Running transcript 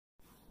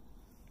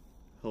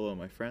Hello,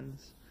 my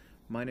friends.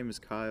 My name is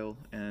Kyle,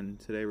 and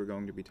today we're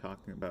going to be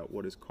talking about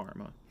what is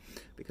karma.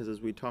 Because as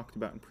we talked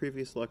about in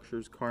previous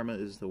lectures, karma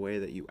is the way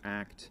that you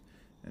act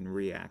and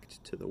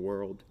react to the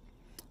world.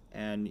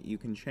 And you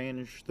can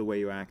change the way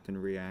you act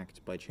and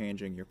react by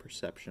changing your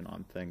perception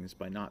on things,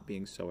 by not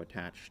being so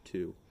attached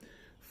to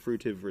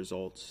fruitive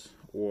results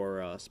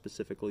or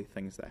specifically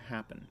things that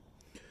happen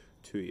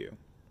to you.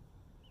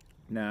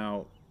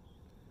 Now,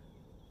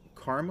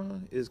 karma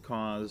is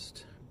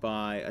caused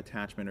by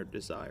attachment or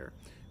desire,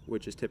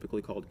 which is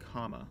typically called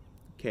kama,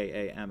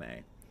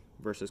 K-A-M-A,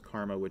 versus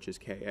karma, which is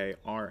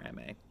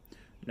K-A-R-M-A.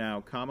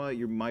 Now, kama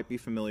you might be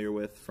familiar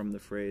with from the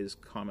phrase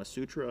Kama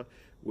Sutra,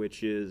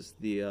 which is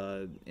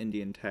the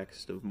Indian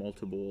text of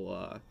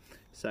multiple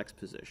sex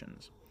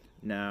positions.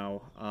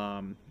 Now,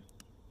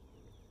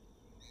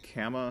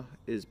 kama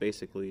is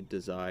basically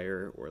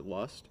desire or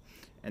lust,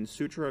 and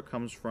sutra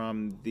comes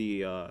from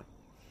the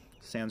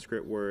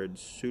Sanskrit word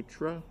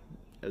sutra,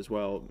 as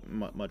well,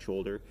 much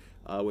older,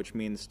 which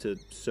means to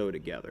sew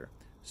together.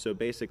 So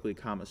basically,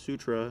 Kama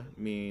Sutra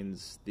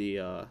means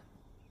the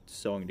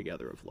sewing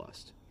together of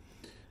lust.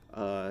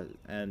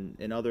 And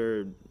in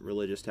other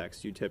religious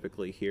texts, you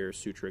typically hear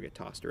sutra get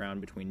tossed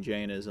around between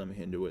Jainism,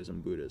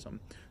 Hinduism,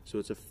 Buddhism. So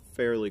it's a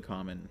fairly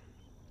common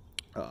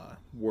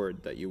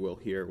word that you will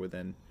hear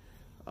within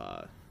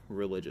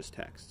religious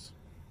texts.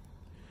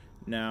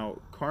 Now,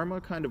 karma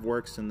kind of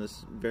works in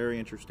this very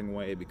interesting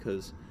way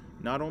because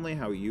not only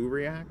how you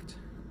react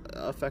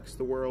affects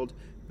the world,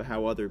 but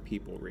how other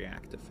people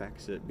react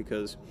affects it,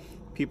 because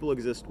people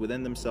exist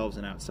within themselves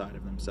and outside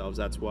of themselves.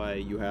 That's why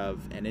you have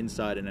an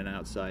inside and an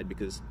outside,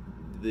 because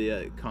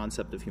the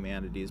concept of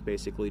humanity is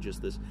basically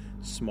just this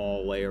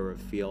small layer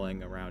of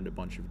feeling around a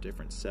bunch of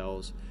different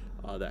cells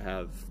that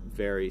have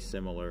very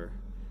similar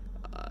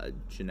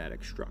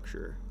genetic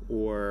structure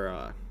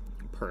or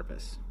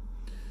purpose.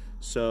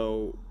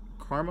 So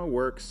karma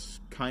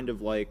works kind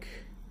of like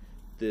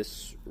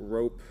this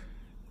rope.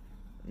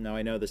 Now,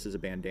 I know this is a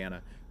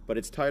bandana, but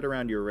it's tied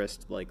around your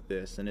wrist like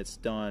this, and it's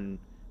done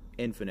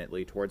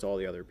infinitely towards all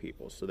the other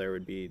people. So there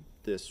would be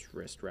this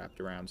wrist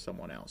wrapped around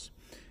someone else.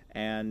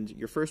 And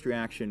your first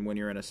reaction when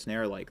you're in a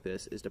snare like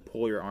this is to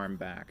pull your arm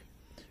back.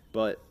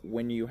 But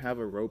when you have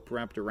a rope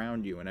wrapped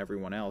around you and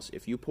everyone else,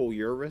 if you pull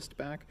your wrist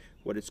back,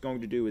 what it's going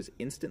to do is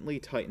instantly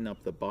tighten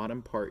up the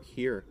bottom part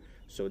here.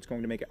 So it's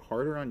going to make it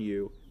harder on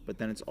you, but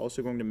then it's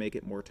also going to make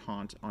it more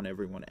taut on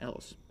everyone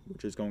else,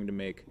 which is going to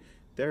make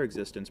their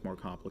existence more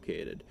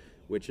complicated,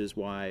 which is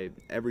why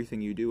everything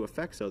you do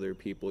affects other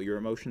people. Your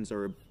emotions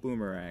are a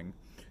boomerang.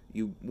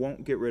 You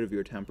won't get rid of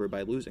your temper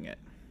by losing it.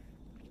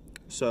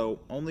 So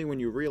only when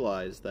you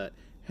realize that,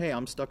 hey,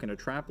 I'm stuck in a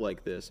trap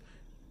like this,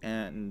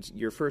 and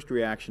your first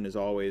reaction is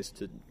always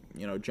to,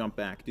 jump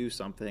back, do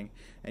something,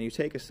 and you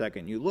take a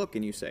second, you look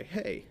and you say,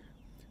 hey,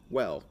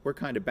 well, we're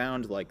kind of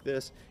bound like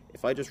this.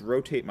 If I just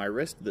rotate my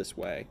wrist this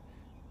way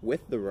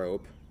with the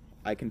rope,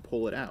 I can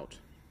pull it out.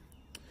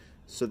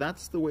 So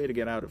that's the way to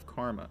get out of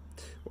karma,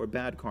 or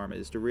bad karma,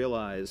 is to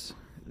realize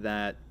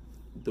that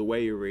the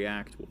way you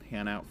react will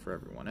pan out for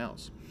everyone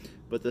else.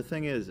 But the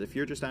thing is, if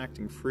you're just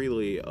acting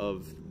freely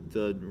of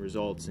the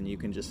results and you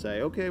can just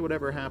say, okay,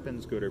 whatever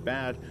happens, good or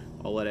bad,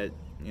 I'll let it,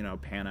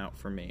 pan out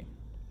for me,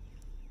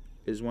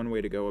 is one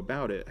way to go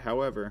about it.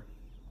 However,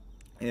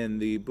 in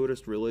the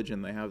Buddhist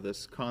religion, they have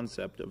this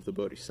concept of the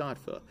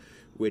bodhisattva,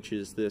 which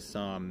is this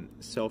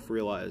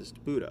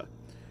self-realized Buddha.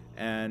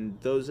 And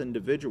those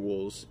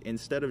individuals,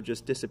 instead of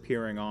just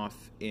disappearing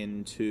off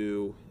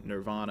into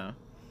nirvana,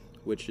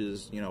 which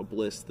is,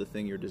 bliss, the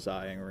thing you're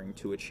desiring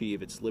to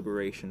achieve, its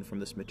liberation from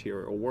this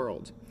material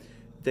world,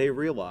 they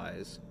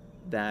realize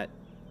that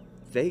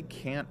they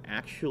can't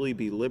actually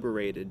be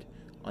liberated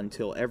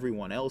until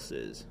everyone else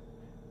is,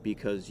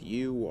 because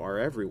you are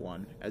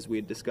everyone, as we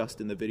had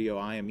discussed in the video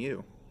I Am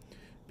You.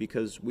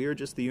 Because we are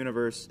just the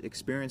universe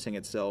experiencing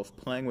itself,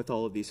 playing with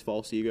all of these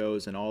false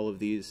egos and all of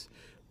these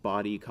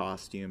body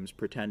costumes,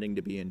 pretending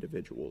to be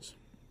individuals.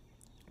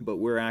 But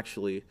we're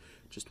actually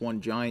just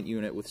one giant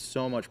unit with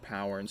so much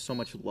power and so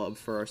much love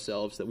for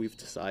ourselves that we've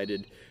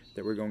decided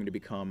that we're going to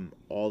become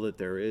all that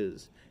there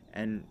is.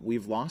 And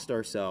we've lost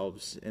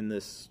ourselves in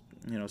this,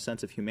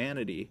 sense of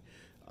humanity.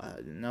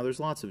 Now, there's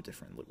lots of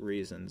different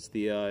reasons.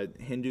 The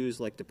Hindus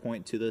like to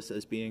point to this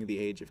as being the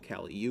age of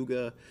Kali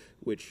Yuga,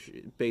 which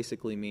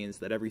basically means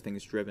that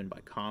everything's driven by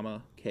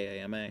kama,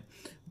 K-A-M-A,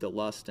 the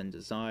lust and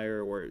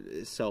desire, or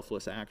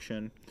selfless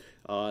action.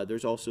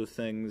 There's also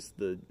things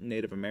the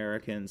Native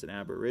Americans and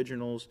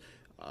Aboriginals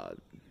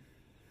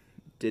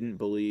didn't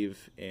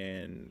believe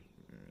in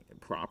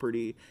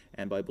property,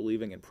 and by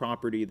believing in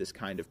property, this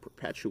kind of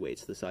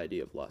perpetuates this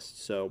idea of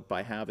lust. So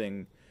by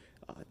having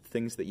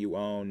things that you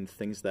own,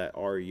 things that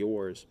are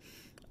yours,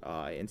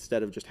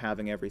 instead of just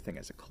having everything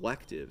as a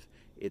collective,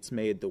 it's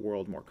made the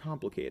world more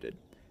complicated.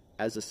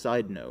 As a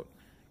side note,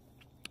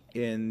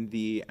 in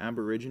the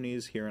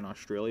Aborigines here in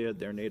Australia,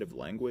 their native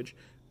language,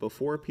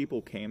 before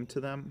people came to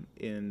them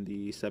in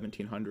the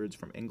 1700s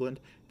from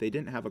England, they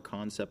didn't have a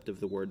concept of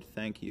the word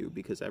thank you,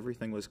 because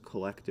everything was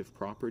collective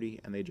property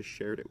and they just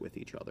shared it with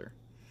each other.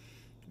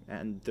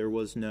 And there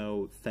was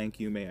no thank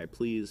you, may I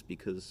please,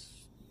 because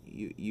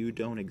you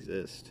don't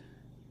exist.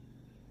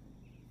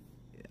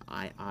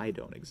 I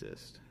don't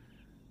exist.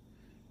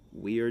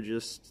 We are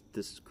just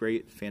this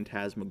great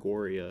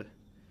phantasmagoria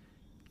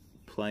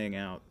playing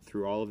out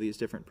through all of these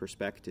different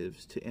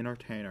perspectives to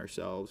entertain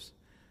ourselves,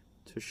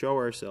 to show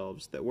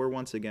ourselves that we're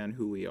once again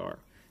who we are.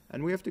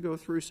 And we have to go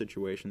through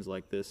situations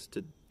like this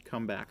to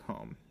come back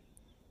home.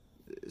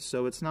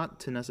 So it's not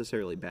to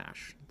necessarily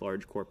bash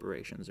large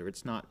corporations, or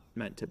it's not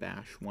meant to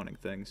bash wanting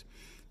things,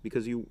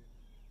 because you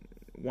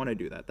want to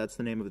do that. That's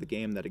the name of the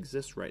game that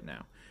exists right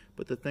now.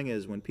 But the thing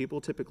is, when people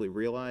typically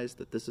realize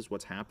that this is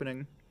what's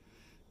happening,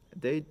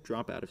 they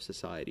drop out of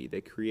society.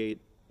 They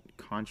create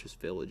conscious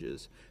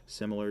villages,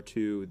 similar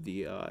to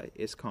the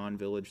ISKCON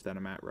village that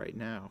I'm at right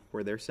now,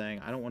 where they're saying,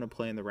 I don't want to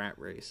play in the rat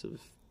race of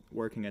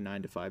working a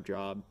 9-to-5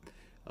 job,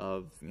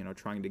 of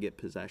trying to get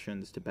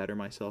possessions to better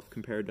myself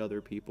compared to other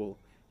people.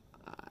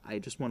 I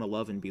just want to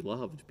love and be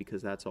loved,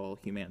 because that's all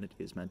humanity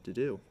is meant to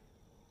do.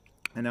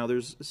 And now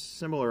there's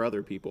similar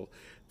other people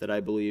that I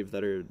believe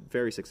that are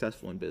very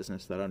successful in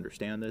business that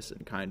understand this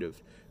and kind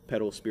of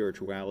peddle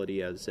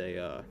spirituality as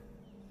a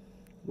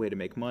way to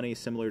make money,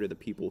 similar to the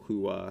people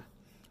who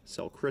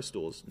sell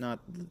crystals, not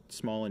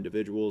small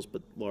individuals,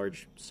 but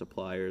large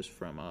suppliers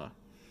from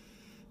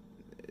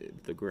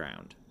the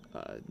ground.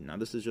 Now,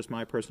 this is just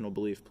my personal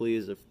belief.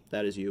 Please, if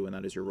that is you and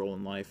that is your role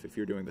in life, if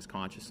you're doing this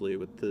consciously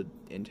with the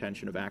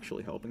intention of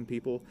actually helping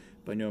people,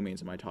 by no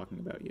means am I talking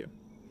about you.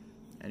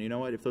 And you know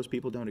what? If those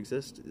people don't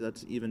exist,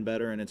 that's even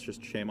better, and it's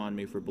just shame on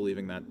me for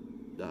believing that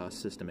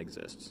system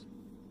exists.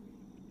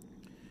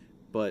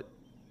 But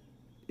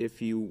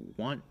if you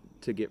want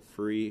to get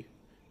free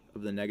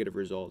of the negative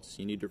results,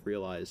 you need to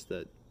realize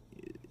that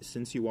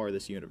since you are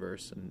this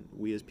universe and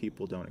we as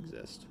people don't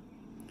exist,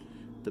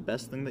 the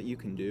best thing that you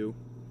can do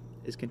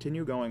is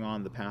continue going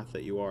on the path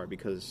that you are,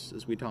 because,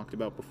 as we talked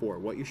about before,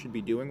 what you should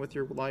be doing with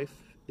your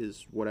life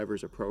is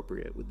whatever's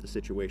appropriate with the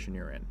situation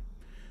you're in.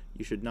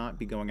 You should not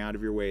be going out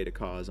of your way to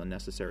cause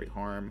unnecessary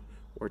harm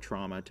or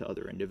trauma to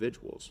other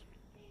individuals.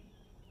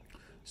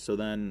 So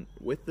then,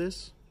 with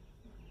this,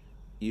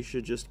 you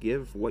should just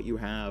give what you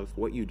have,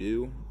 what you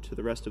do, to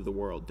the rest of the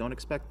world. Don't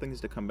expect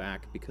things to come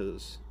back,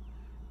 because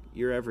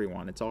you're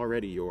everyone. It's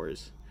already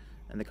yours.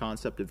 And the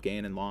concept of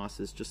gain and loss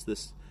is just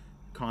this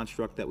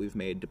construct that we've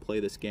made to play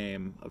this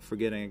game of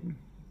forgetting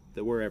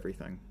that we're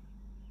everything.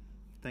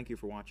 Thank you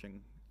for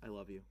watching. I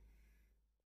love you.